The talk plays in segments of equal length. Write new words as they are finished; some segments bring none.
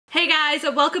guys,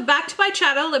 and welcome back to my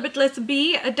channel, Limitless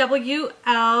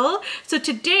BWL. So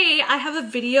today I have a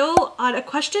video on a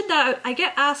question that I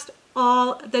get asked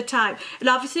all the time, and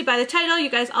obviously by the title you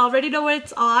guys already know what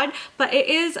it's on, but it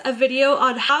is a video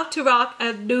on how to rock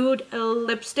a nude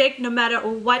lipstick no matter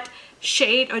what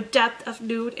shade or depth of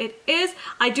nude it is.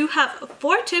 I do have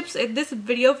 4 tips in this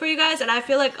video for you guys, and I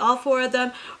feel like all 4 of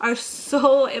them are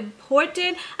so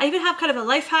important. I even have kind of a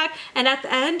life hack, and at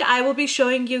the end I will be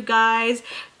showing you guys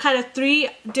kind of 3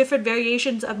 different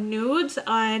variations of nudes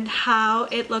and how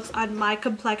it looks on my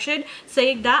complexion.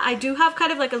 Saying that, I do have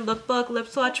kind of like a lookbook lip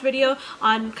swatch video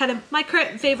on kind of my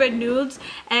current favorite nudes,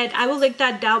 and I will link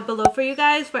that down below for you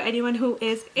guys for anyone who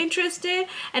is interested.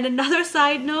 And another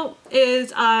side note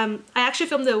is I actually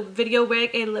filmed the video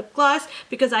wearing a lip gloss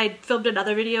because I filmed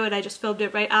another video and I just filmed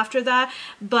it right after that.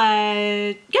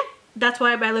 But yeah, that's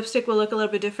why my lipstick will look a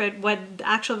little bit different when the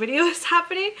actual video is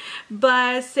happening.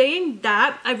 But saying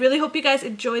that, I really hope you guys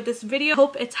enjoyed this video.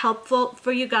 Hope it's helpful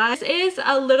for you guys. This is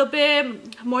a little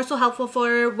bit more so helpful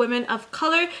for women of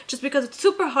color, just because it's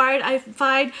super hard, I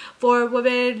find, for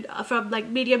women from like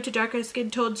medium to darker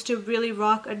skin tones to really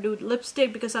rock a nude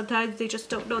lipstick, because sometimes they just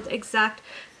don't know the exact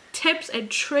tips and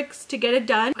tricks to get it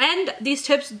done. And these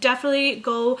tips definitely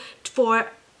go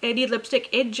for any lipstick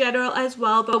in general as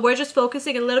well, but we're just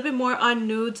focusing a little bit more on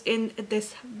nudes in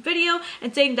this video,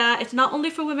 and saying that it's not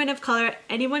only for women of color,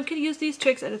 anyone can use these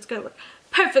tricks and it's gonna work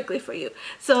perfectly for you.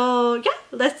 So yeah,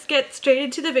 let's get straight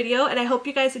into the video, and I hope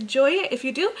you guys enjoy it. If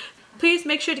you do, please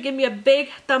make sure to give me a big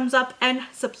thumbs up and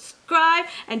subscribe,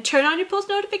 and turn on your post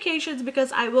notifications,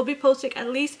 because I will be posting at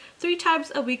least 3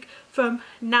 times a week from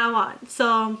now on.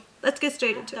 So let's get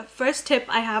straight into it. The first tip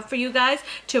I have for you guys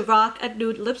to rock a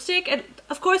nude lipstick, and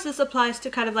of course this applies to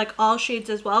kind of like all shades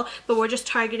as well, but we're just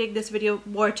targeting this video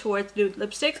more towards nude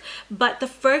lipsticks. But the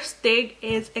first thing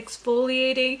is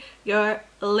exfoliating your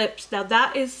lips. Now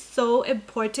that is so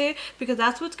important, because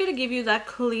that's what's going to give you that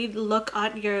clean look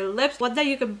on your lips. One that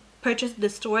you can purchase in the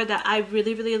store that I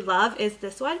really love is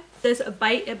this one, this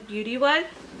Bite and Beauty one.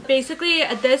 Basically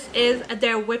this is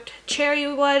their whipped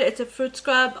cherry one. It's a fruit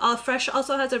scrub. All Fresh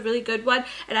also has a really good one,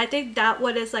 and I think that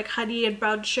one is like honey and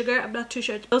brown sugar. I'm not too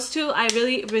sure. Those 2 I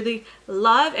really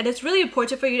love, and it's really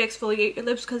important for you to exfoliate your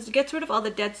lips because it gets rid of all the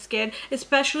dead skin,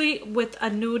 especially with a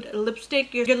nude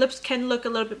lipstick. Your lips can look a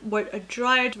little bit more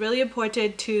drier. It's really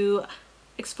important to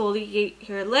exfoliate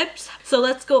your lips. So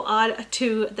let's go on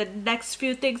to the next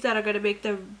few things that are going to make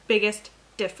the biggest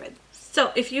difference.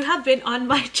 So if you have been on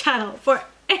my channel for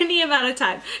any amount of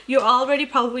time, you already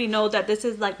probably know that this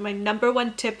is like my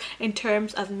 #1 tip in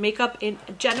terms of makeup in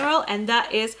general, and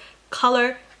that is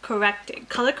color correcting.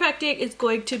 Color correcting is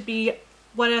going to be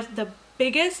one of the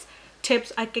biggest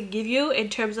tips I can give you in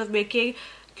terms of making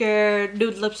your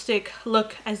nude lipstick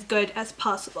look as good as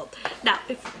possible. Now,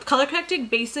 if color correcting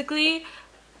basically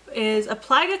is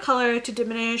applying a color to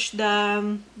diminish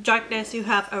the darkness you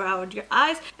have around your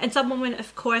eyes, and some women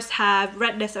of course have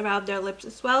redness around their lips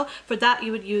as well. For that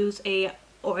you would use a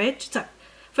orange.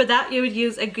 For that you would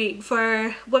use a green.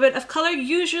 For women of color,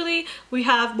 usually we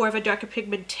have more of a darker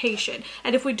pigmentation,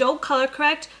 and if we don't color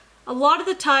correct, a lot of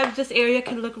the time this area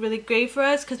can look really great for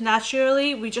us because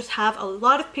naturally we just have a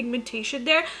lot of pigmentation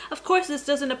there. Of course this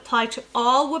doesn't apply to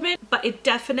all women, but it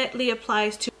definitely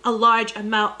applies to a large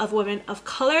amount of women of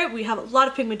color. We have a lot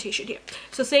of pigmentation here.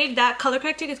 So saying that, color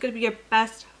correcting is going to be your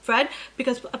best friend,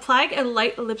 because applying a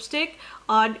light lipstick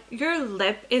on your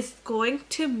lip is going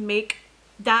to make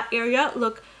that area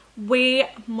look way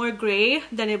more gray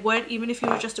than it would even if you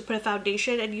were just to put a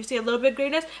foundation and you see a little bit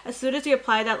grayness. As soon as you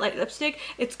apply that light lipstick,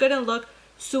 it's gonna look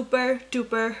super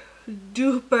duper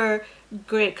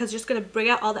gray, because it's just gonna bring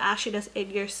out all the ashiness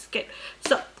in your skin.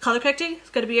 So color correcting is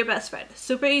gonna be your best friend.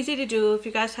 Super easy to do. If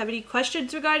you guys have any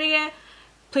questions regarding it,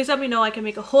 please let me know. I can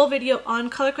make a whole video on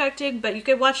color correcting, but you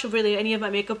can watch really any of my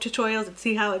makeup tutorials and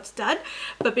see how it's done.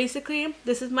 But basically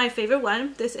this is my favorite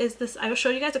one. I will show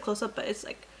you guys a close-up, but it's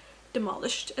like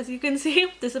demolished, as you can see.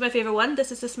 This is my favorite one.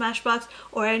 This is the Smashbox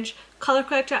Orange color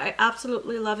corrector. I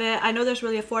absolutely love it. I know there's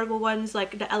really affordable ones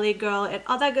like the LA Girl and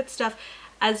all that good stuff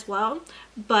as well,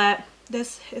 but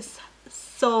this is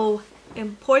so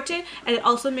important, and it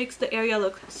also makes the area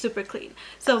look super clean.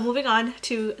 So moving on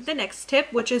to the next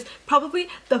tip, which is probably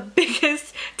the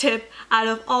biggest tip out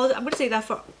of all of, I'm gonna say that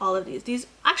for all of these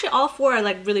actually all 4 are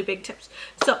like really big tips.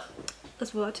 So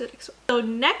let's move on to the next one. So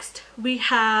next we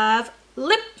have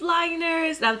lip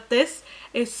liners. Now this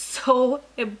is so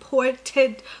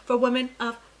important for women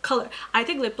of color. I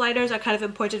think lip liners are kind of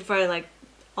important for like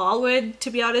all women,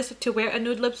 to be honest, to wear a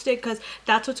nude lipstick, because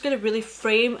that's what's going to really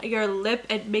frame your lip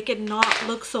and make it not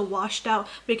look so washed out,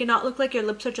 make it not look like your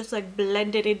lips are just like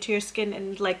blended into your skin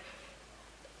and like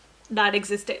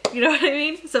non-existent. You know what I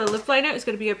mean? So lip liner is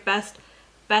going to be your best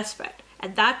friend.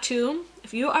 And that too,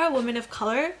 if you are a woman of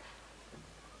color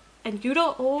and you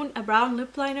don't own a brown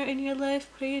lip liner in your life,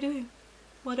 what are you doing?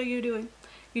 What are you doing?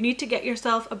 You need to get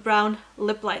yourself a brown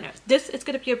lip liner. This is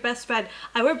going to be your best friend.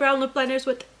 I wear brown lip liners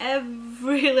with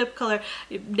every lip color.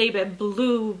 Name it,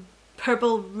 blue,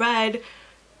 purple, red,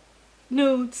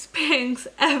 nudes, pinks,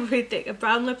 everything. A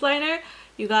brown lip liner,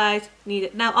 you guys need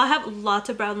it. Now I have lots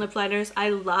of brown lip liners I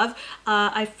love.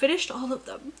 I finished all of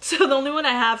them. So the only one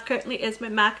I have currently is my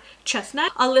MAC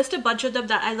Chestnut. I'll list a bunch of them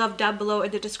that I love down below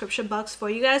in the description box for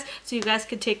you guys, so you guys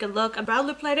can take a look. A brown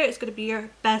lip liner is going to be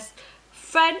your best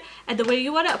friend, and the way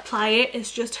you want to apply it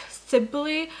is just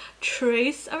simply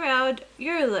trace around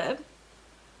your lip.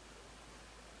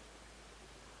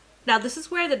 Now this is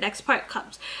where the next part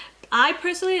comes. I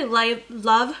personally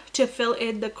love to fill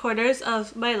in the corners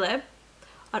of my lip,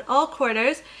 on all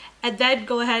corners, and then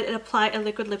go ahead and apply a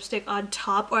liquid lipstick on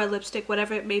top, or a lipstick,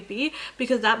 whatever it may be,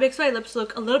 because that makes my lips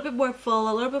look a little bit more full,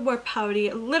 a little bit more pouty,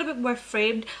 a little bit more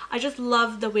framed. I just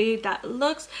love the way that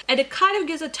looks, and it kind of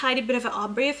gives a tiny bit of an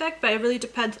ombre effect, but it really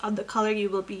depends on the color you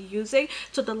will be using.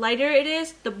 So the lighter it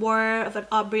is, the more of an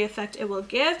ombre effect it will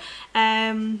give,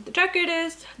 and the darker it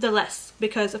is, the less,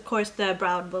 because of course the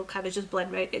brown will kind of just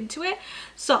blend right into it.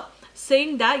 So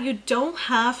saying that, you don't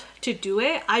have to do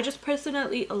it. I just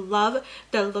personally love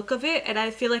the look of it, and I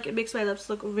feel like it makes my lips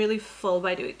look really full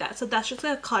by doing that. So that's just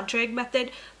a contouring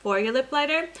method for your lip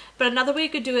liner. But another way you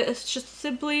could do it is just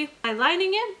simply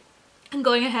eyelining it and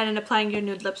going ahead and applying your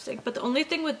nude lipstick. But the only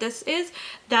thing with this is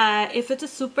that if it's a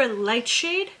super light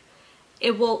shade,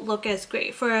 it won't look as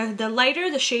great. For the lighter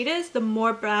the shade is, the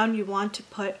more brown you want to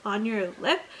put on your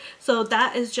lip. So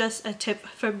that is just a tip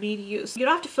for me to use. You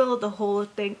don't have to fill the whole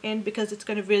thing in because it's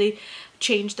going to really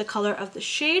change the color of the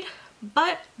shade.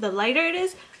 But the lighter it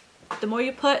is, the more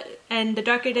you put, and the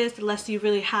darker it is, the less you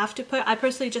really have to put. I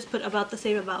personally just put about the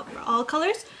same amount for all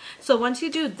colors. So once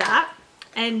you do that,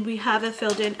 and we have it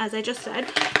filled in as I just said,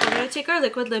 we're going to take our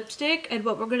liquid lipstick, and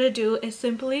what we're going to do is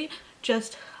simply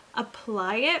just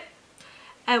apply it.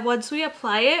 And once we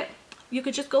apply it, you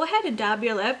could just go ahead and dab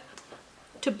your lip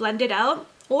to blend it out,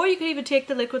 or you could even take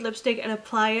the liquid lipstick and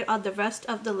apply it on the rest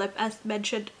of the lip as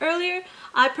mentioned earlier.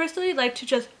 I personally like to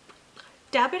just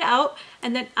dab it out,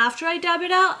 and then after I dab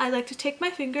it out, I like to take my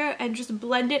finger and just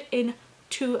blend it in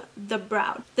to the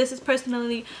brown. This is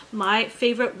personally my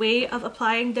favorite way of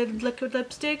applying the liquid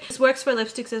lipstick. This works for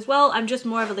lipsticks as well. I'm just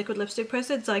more of a liquid lipstick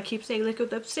person, so I keep saying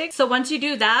liquid lipstick. So once you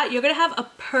do that, you're gonna have a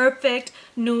perfect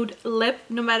nude lip.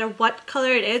 No matter what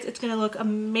color it is, it's gonna look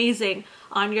amazing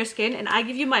on your skin, and I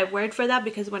give you my word for that,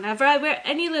 because whenever I wear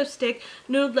any lipstick,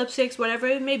 nude lipsticks, whatever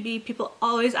it may be, people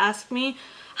always ask me,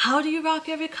 how do you rock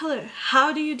every color?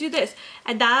 How do you do this?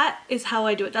 And that is how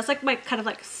I do it. That's like my kind of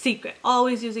like secret,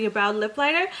 always using a brown lip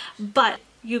liner. But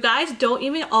you guys don't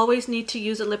even always need to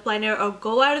use a lip liner or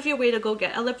go out of your way to go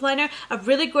get a lip liner. A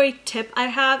really great tip I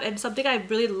have, and something I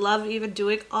really love even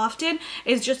doing often,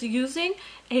 is just using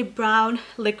a brown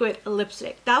liquid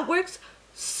lipstick. That works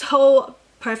so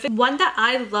perfect. One that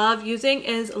I love using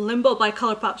is Limbo by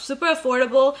Colourpop. Super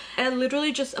affordable, and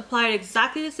literally just apply it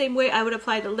exactly the same way I would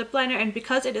apply the lip liner, and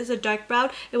because it is a dark brown,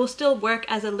 it will still work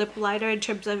as a lip liner in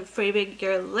terms of framing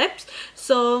your lips.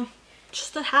 So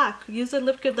just a hack, use a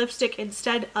liquid lipstick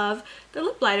instead of the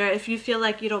lip liner. If you feel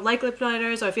like you don't like lip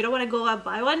liners, or if you don't want to go out and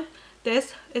buy one,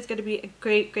 this is going to be a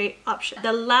great option.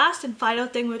 The last and final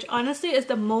thing, which honestly is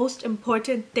the most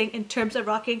important thing in terms of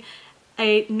rocking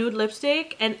a nude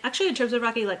lipstick, and actually in terms of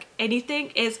rocking like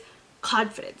anything, is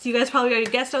confidence. You guys probably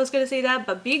already guessed I was going to say that,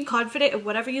 but being confident in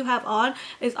whatever you have on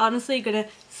is honestly going to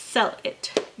sell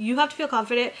it. You have to feel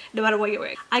confident no matter what you're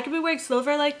wearing. I could be wearing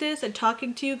silver like this and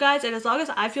talking to you guys, and as long as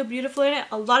I feel beautiful in it,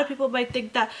 a lot of people might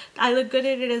think that I look good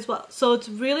in it as well. So it's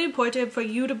really important for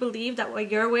you to believe that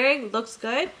what you're wearing looks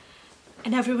good,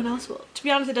 and everyone else will. To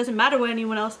be honest, it doesn't matter what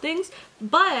anyone else thinks,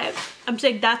 but I'm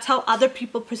saying that's how other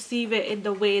people perceive it, in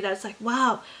the way that's like,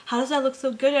 wow, how does that look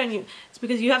so good on you? It's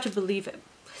because you have to believe it.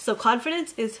 So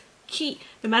confidence is key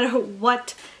no matter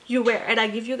what you wear, and I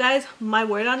give you guys my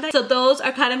word on that. So those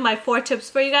are kind of my 4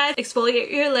 tips for you guys.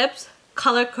 Exfoliate your lips,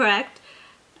 color correct,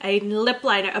 a lip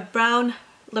liner, a brown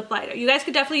lip liner. You guys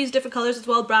could definitely use different colors as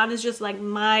well. Brown is just like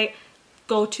my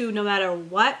go-to no matter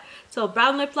what. So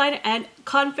brown lip liner and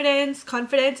confidence.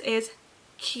 Confidence is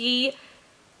key.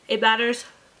 It matters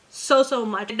so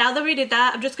much. And now that we did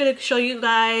that, I'm just going to show you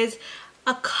guys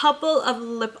a couple of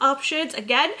lip options.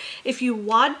 Again, if you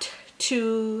want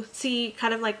to see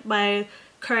kind of like my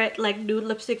current like nude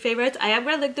lipstick favorites. I am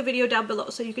going to link the video down below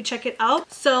so you can check it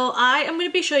out. So I am going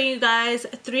to be showing you guys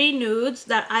 3 nudes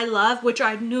that I love, which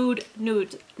are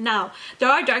nudes. Now, there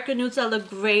are darker nudes that look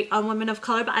great on women of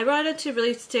color, but I wanted to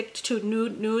really stick to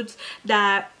nudes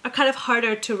that are kind of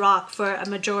harder to rock for a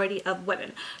majority of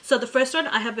women. So the first one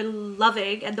I have been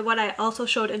loving, and the one I also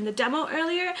showed in the demo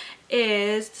earlier,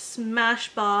 is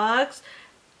Smashbox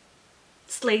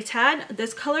Slay Tan.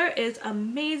 This color is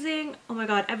amazing. Oh my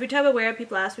god, every time I wear it,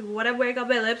 people ask me what I'm wearing on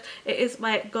my lips. It is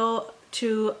my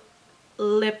go-to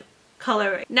lip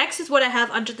color. Next is what I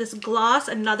have under this gloss,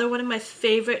 another one of my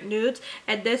favorite nudes,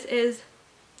 and this is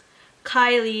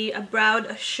Kylie, a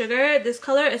brown sugar. This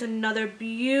color is another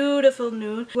beautiful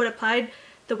nude. When applied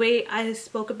the way I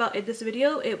spoke about in this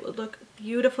video, it would look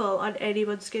beautiful on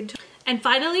anyone's skin tone. And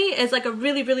finally is like a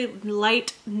really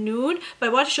light nude, but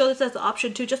I want to show this as an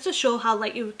option too, just to show how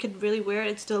light you can really wear it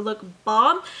and still look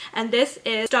bomb. And this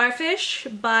is Starfish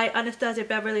by Anastasia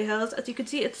Beverly Hills. As you can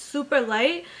see, it's super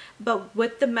light, but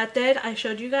with the method I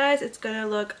showed you guys, it's gonna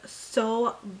look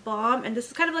so bomb. And this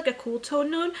is kind of like a cool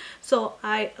tone nude, so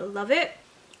I love it.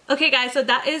 Okay guys, so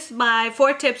that is my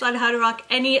 4 tips on how to rock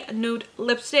any nude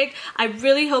lipstick. I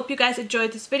really hope you guys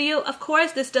enjoyed this video. Of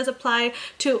course, this does apply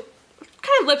to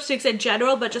kind of lipsticks in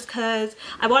general, but just because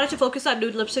I wanted to focus on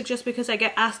nude lipstick just because I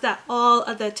get asked that all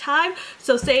of the time.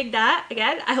 So saying that,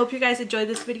 again, I hope you guys enjoyed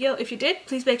this video. If you did,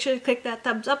 please make sure to click that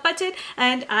thumbs up button,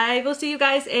 and I will see you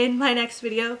guys in my next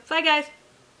video. Bye guys!